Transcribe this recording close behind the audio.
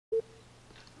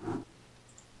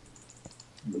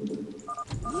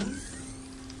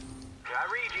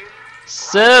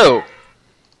So,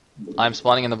 I'm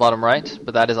spawning in the bottom right,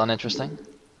 but that is uninteresting.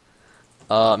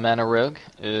 Mana Rogue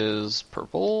is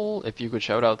purple. If you could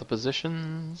shout out the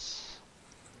positions.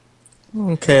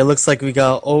 Okay, looks like we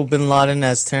got O Bin Laden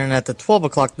as Terran at the 12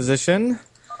 o'clock position.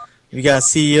 We got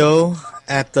CEO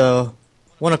at the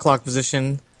 1 o'clock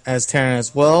position as Terran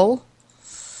as well.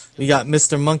 We got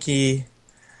Mr. Monkey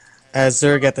as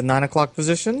Zerg at the 9 o'clock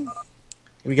position.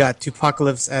 We got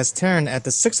 2Pacalypse as Terran at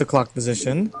the 6 o'clock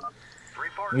position.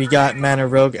 We got Mana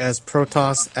Rogue as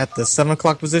Protoss at the 7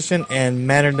 o'clock position, and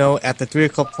Mana No at the 3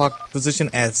 o'clock position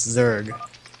as Zerg.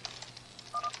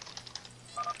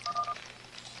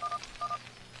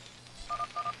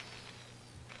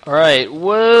 Alright,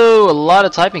 whoa, a lot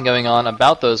of typing going on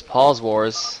about those pause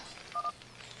wars.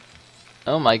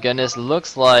 Oh my goodness,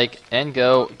 looks like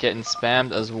Engo getting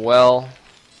spammed as well.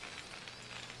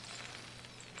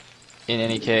 In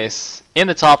any case, in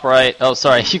the top right, oh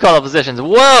sorry, you called up positions,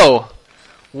 whoa!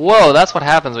 Whoa, that's what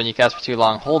happens when you cast for too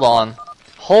long. Hold on.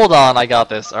 Hold on, I got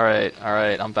this. Alright,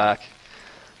 I'm back.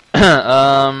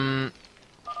 So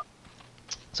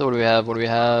what do we have? What do we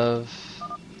have?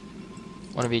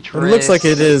 One of each race. It looks like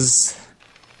it is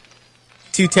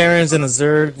 2 Terrans and a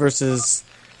Zerg versus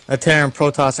a Terran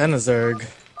Protoss and a Zerg.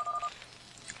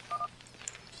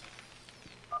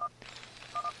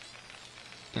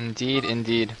 Indeed,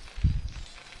 indeed.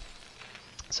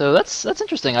 So that's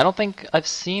interesting. I don't think I've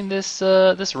seen this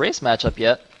this race matchup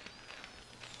yet.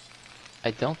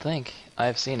 I don't think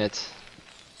I've seen it.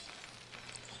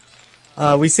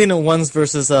 We've seen it once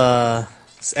versus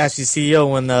actually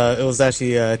CEO when it was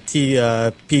actually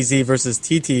PZ versus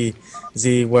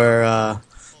TTZ, where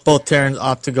both Terrans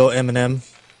opt to go M&M.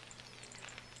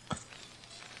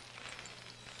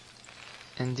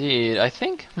 Indeed, I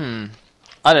think.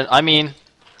 I mean,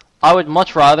 I would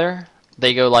much rather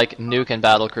they go like Nuke and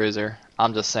Battlecruiser.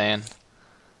 I'm just saying.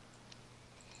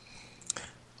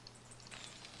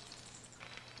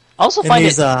 I also find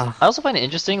it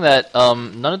interesting that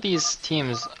none of these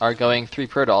teams are going 3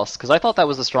 Protoss, because I thought that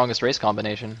was the strongest race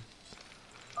combination.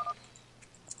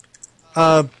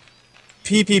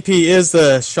 PPP is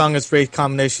the strongest race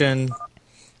combination.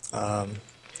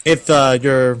 If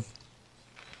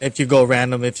you go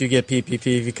random, if you get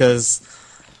PPP, because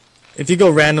if you go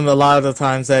random, a lot of the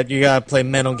times that you gotta play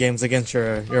mental games against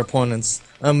your opponents.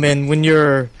 And when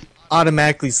you're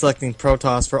automatically selecting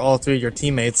Protoss for all 3 of your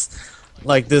teammates,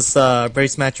 like this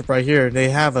race matchup right here, they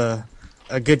have a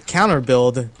good counter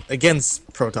build against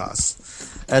Protoss.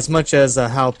 As much as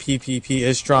how PPP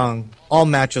is strong, all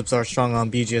matchups are strong on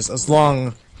BGS as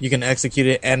long you can execute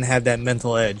it and have that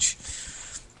mental edge.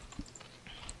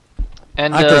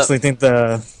 And I personally think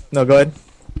no, go ahead.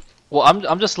 Well,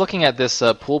 I'm just looking at this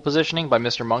pool positioning by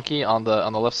Mr. Monkey on the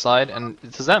left side, and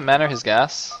does that matter his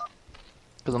gas?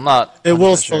 Because I'm not. It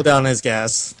will sure. slow down his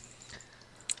gas.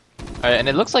 Alright, and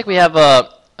it looks like we have an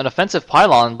offensive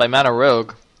pylon by Mana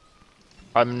Rogue.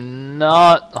 I'm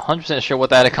not 100% sure what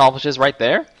that accomplishes right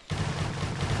there.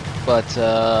 But,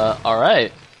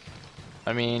 alright.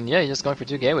 I mean, yeah, he's just going for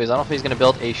 2 gateways. I don't know if he's going to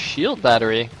build a shield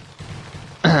battery.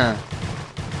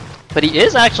 But he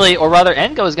is actually, or rather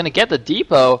Engo is going to get the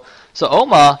depot. So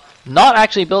Oma, not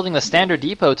actually building the standard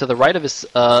depot to the right of his,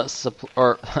 right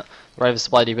of his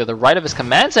supply depot, the right of his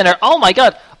command center. Oh my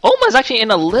god, Oma is actually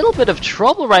in a little bit of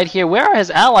trouble right here. Where are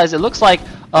his allies? It looks like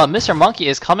Mr. Monkey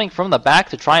is coming from the back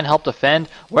to try and help defend.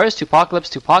 Where is 2Pacalypse?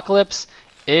 2Pacalypse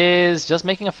is just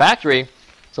making a factory.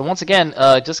 So once again,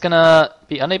 just going to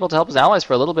be unable to help his allies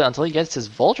for a little bit until he gets his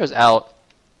vultures out.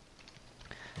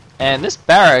 And this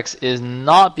barracks is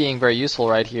not being very useful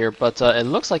right here, but it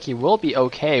looks like he will be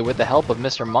okay with the help of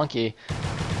Mr. Monkey.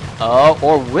 Oh,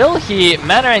 or will he?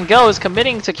 Mana and Go is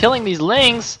committing to killing these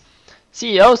lings.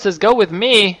 CEO says, go with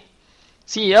me.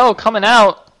 CEO coming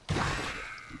out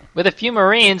with a few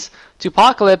Marines.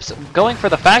 2Pacalypse going for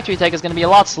the factory take is going to be a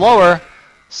lot slower.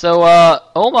 So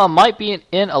Oma might be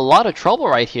in a lot of trouble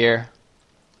right here.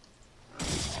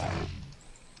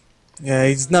 Yeah,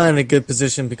 he's not in a good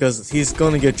position because he's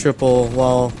going to get triple.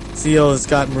 While CEO has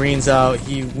got Marines out,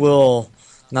 he will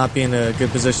not be in a good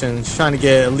position. He's trying to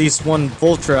get at least 1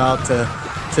 Vulture out to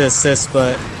assist,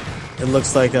 but it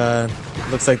looks like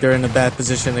they're in a bad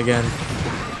position again.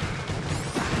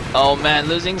 Oh man,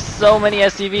 losing so many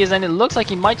SCVs, and it looks like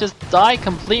he might just die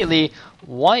completely.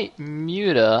 White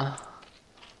Muta.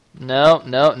 No.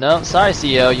 Sorry,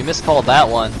 CEO, you miscalled that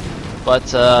one.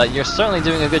 But you're certainly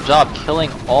doing a good job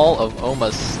killing all of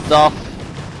Oma's stuff.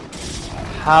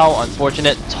 How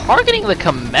unfortunate. Targeting the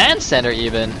command center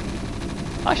even.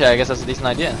 Actually, I guess that's a decent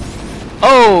idea.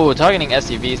 Oh, targeting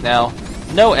SCVs now.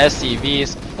 No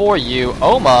SCVs for you.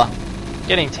 Oma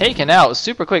getting taken out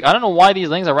super quick. I don't know why these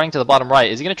Lings are running to the bottom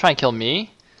right. Is he going to try and kill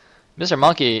me? Mr.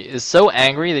 Monkey is so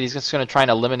angry that he's just going to try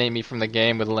and eliminate me from the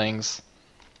game with Lings.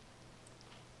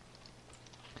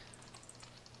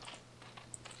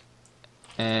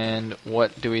 And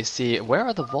what do we see? Where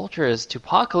are the vultures?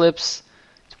 2Pacalypse.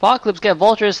 2Pacalypse get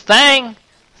vultures. Thang!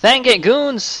 Thang get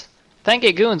goons! Thang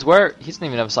get goons. Where? He doesn't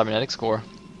even have a cybernetic score.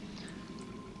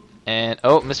 And,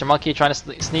 oh, Mr. Monkey trying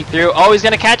to sneak through. Oh, he's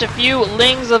going to catch a few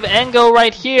Lings of Engo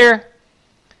right here.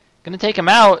 Going to take him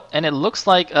out. And it looks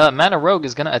like Mana Rogue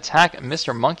is going to attack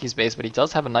Mr. Monkey's base. But he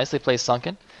does have a nicely placed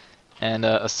Sunken. And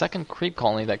a second creep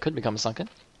colony that could become a Sunken.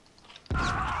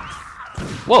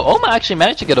 Whoa, Oma actually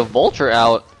managed to get a vulture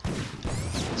out.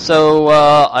 So,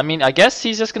 I mean, I guess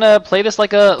he's just gonna play this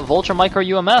like a vulture micro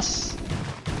UMS.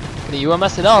 Gonna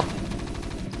UMS it up.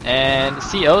 And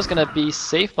ceO's gonna be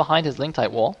safe behind his Ling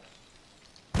type wall.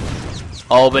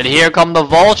 Oh, but here come the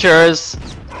vultures!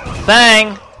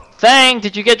 Thang! Thang,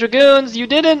 did you get Dragoons? You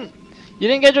didn't! You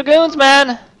didn't get Dragoons,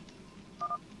 man!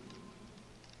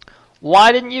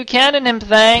 Why didn't you cannon him,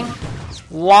 Thang?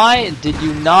 Why did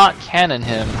you not cannon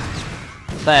him?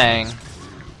 Thang.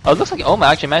 Oh, it looks like Oma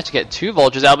actually managed to get 2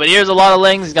 vultures out, but here's a lot of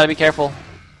Lings. He's got to be careful.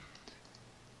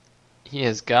 He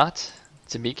has got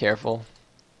to be careful.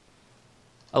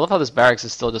 I love how this barracks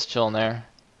is still just chilling there.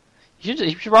 He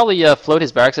should probably float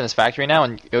his barracks in his factory now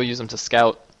and go use them to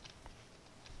scout.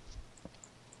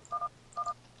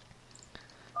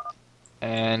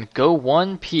 And go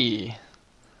 1P.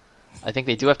 I think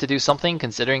they do have to do something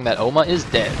considering that Oma is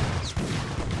dead.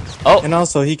 Oh. And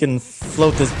also, he can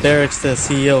float this barracks to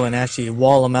ceO and actually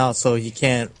wall him out so he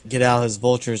can't get out his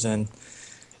vultures and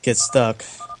get stuck.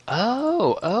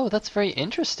 Oh, that's very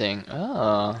interesting.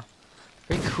 Oh,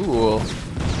 very cool.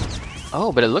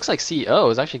 Oh, but it looks like ceO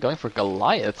is actually going for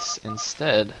Goliaths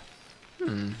instead.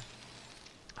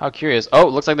 How curious. Oh,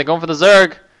 looks like they're going for the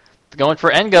Zerg. They're going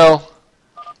for Engo.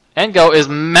 Engo is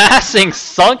massing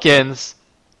Sunkens.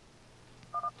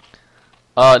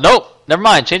 Nope. Never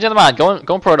mind. Changing the mind. Going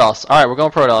Protoss. Alright, we're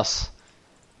going Protoss.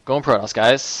 Going Protoss,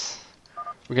 guys.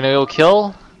 We're gonna go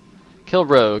kill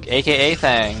Rogue, aka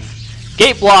Thang.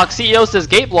 Gate block! ceO says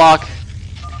gate block!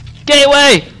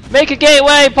 Gateway! Make a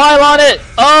gateway! Pile on it!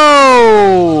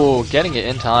 Oh! Getting it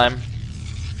in time.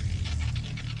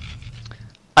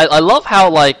 I love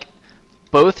how, like,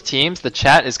 both teams, the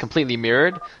chat is completely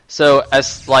mirrored. So,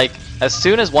 as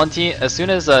soon as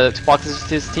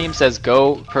 2Pacalypse's team says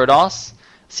go Protoss,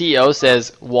 ceO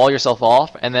says wall yourself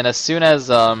off, and then as soon as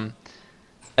like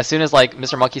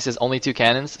Mr. Monkey says only 2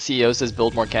 cannons, ceO says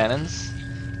build more cannons.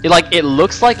 It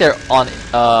looks like they're on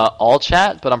all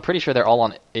chat, but I'm pretty sure they're all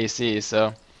on AC.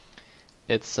 So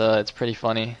it's pretty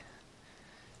funny.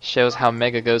 Shows how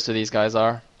mega ghosted these guys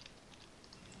are.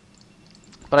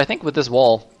 But I think with this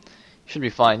wall, should be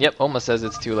fine. Yep, Oma says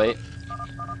it's too late.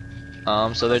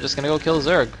 So they're just gonna go kill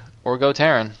Zerg or go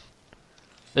Terran.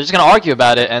 They're just gonna argue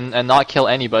about it and not kill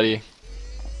anybody.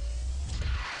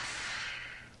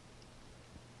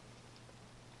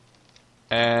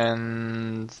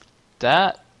 And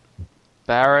that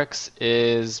barracks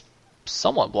is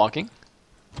somewhat blocking.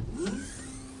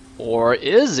 Or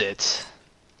is it?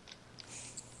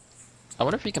 I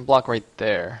wonder if he can block right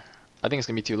there. I think it's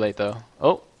gonna be too late though.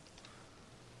 Oh.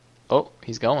 Oh,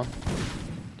 he's going.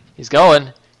 He's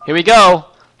going. Here we go.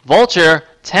 Vulture,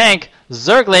 tank,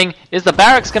 Zergling. Is the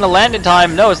barracks gonna land in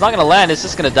time? No, it's not gonna land. It's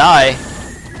just gonna die.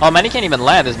 Oh man, he can't even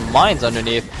land. There's mines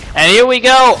underneath. And here we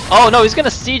go. Oh no, he's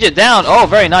gonna siege it down. Oh,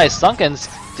 very nice. Sunkens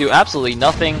do absolutely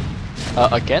nothing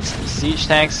against the siege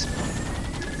tanks.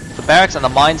 The barracks and the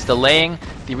mines delaying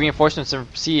the reinforcements from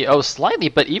ceO slightly,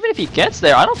 but even if he gets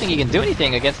there, I don't think he can do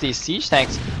anything against these siege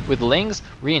tanks with Lings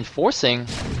reinforcing.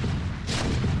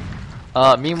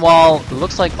 Meanwhile, it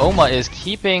looks like Oma is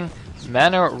keeping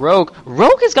Mana Rogue.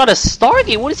 Rogue has got a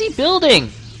Stargate! What is he building?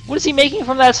 What is he making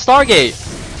from that Stargate?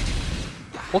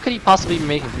 What could he possibly be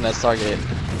making from that Stargate?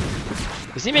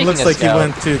 Is he making a scout? Looks like he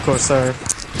went to Corsair.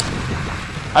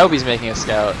 I hope he's making a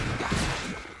scout.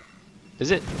 Is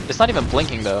it? It's not even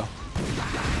blinking though.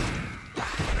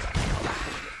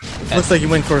 Looks like he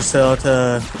went Corsair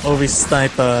to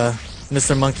over-snipe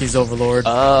Mr. Monkey's Overlord.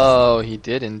 Oh, he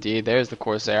did indeed. There's the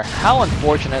Corsair. How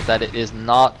unfortunate that it is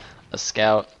not a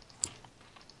scout.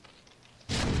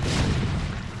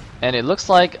 And it looks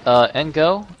like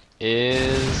Engo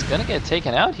is gonna get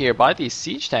taken out here by these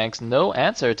siege tanks. No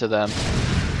answer to them.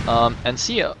 And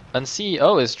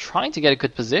ceO is trying to get a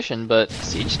good position, but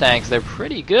siege tanks, they're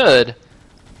pretty good.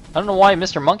 I don't know why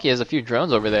Mr. Monkey has a few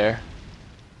drones over there.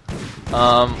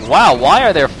 Wow, why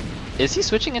are there... Is he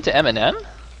switching into M&M?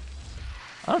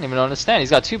 I don't even understand. He's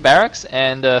got 2 barracks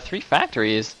and 3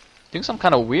 factories. Doing some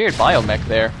kind of weird biomech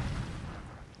there.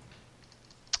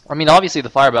 I mean, obviously the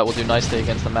Firebat will do nicely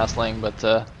against the Mass Lane, but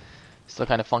still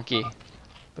kind of funky.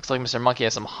 Looks like Mr. Monkey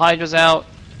has some Hydras out.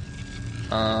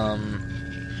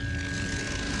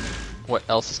 What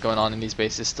else is going on in these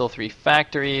bases? Still 3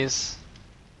 factories.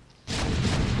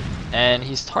 And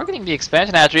he's targeting the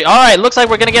expansion hatchery. Alright, looks like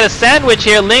we're going to get a sandwich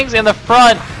here. Lings in the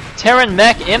front, Terran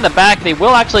Mech in the back. They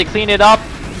will actually clean it up.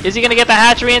 Is he going to get the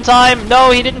hatchery in time?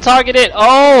 No, he didn't target it.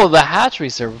 Oh, the hatchery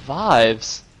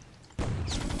survives.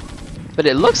 But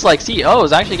it looks like ceO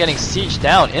is actually getting sieged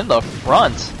down in the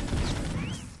front.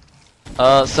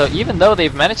 So even though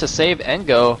they've managed to save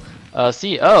Engo,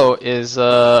 ceO is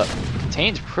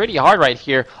contained pretty hard right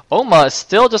here. Oma is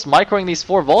still just microing these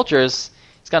 4 vultures.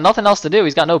 He's got nothing else to do.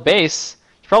 He's got no base.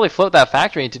 He should probably float that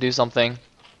factory to do something.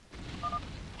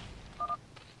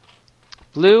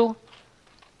 Blue,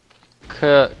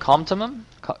 Comptum?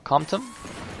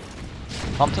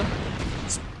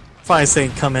 Probably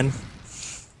saying come in.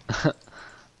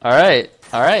 Alright.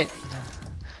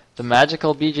 The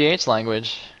magical BGH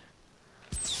language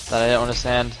that I don't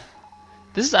understand.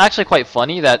 This is actually quite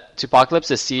funny that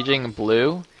 2Pacalypse is sieging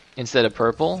blue instead of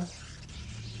purple.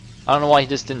 I don't know why he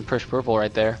just didn't push purple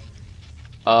right there.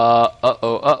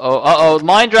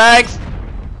 Mind drags!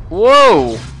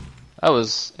 Whoa! That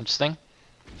was interesting.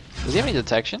 Does he have any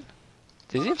detection?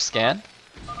 Does he have scan?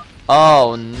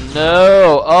 Oh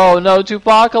no! Oh no,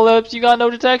 2Pacalypse! You got no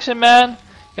detection, man!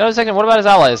 You got no detection. What about his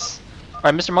allies?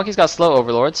 Alright, Mr. Monkey's got slow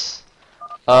overlords.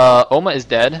 Oma is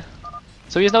dead.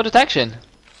 So he has no detection.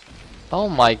 Oh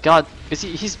my god.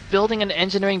 He's building an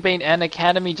engineering base and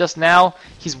academy just now.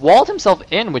 He's walled himself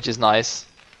in, which is nice.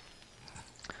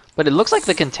 But it looks like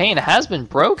the contain has been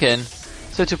broken.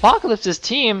 So 2Pacalypse's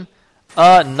team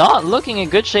not looking in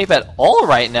good shape at all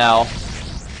right now.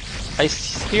 I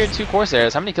speared 2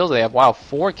 Corsairs. How many kills do they have? Wow,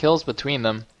 4 kills between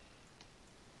them.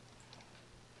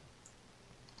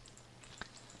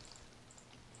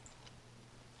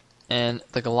 And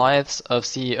the Goliaths of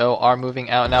ceO are moving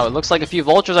out now. It looks like a few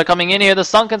vultures are coming in here. The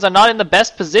Sunkens are not in the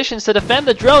best positions to defend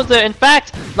the drones. They're, in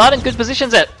fact, not in good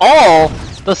positions at all.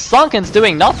 The Sunkens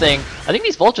doing nothing. I think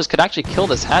these vultures could actually kill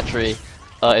this hatchery.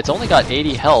 It's only got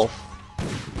 80 health.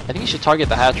 I think you should target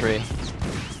the hatchery.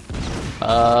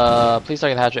 Please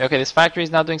target the hatchery. Okay, this factory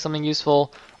is now doing something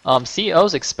useful.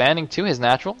 ceO's expanding to his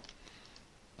natural.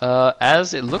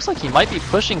 As it looks like he might be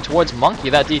pushing towards Monkey.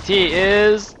 That DT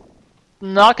is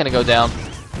not gonna go down.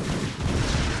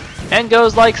 And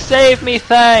goes like, save me,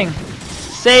 Thang!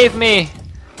 Save me!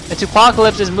 And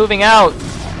 2Pacalypse is moving out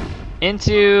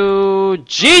into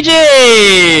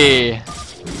GG!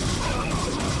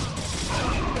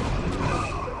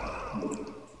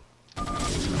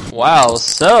 Wow,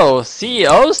 so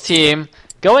ceO's team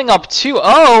going up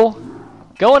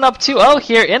 2-0. Going up 2-0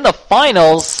 here in the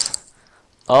finals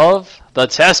of the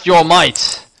Test Your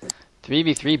Might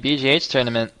 3v3 BGH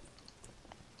tournament.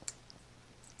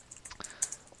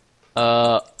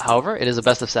 However, it is a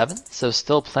best of 7, so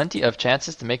still plenty of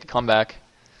chances to make a comeback.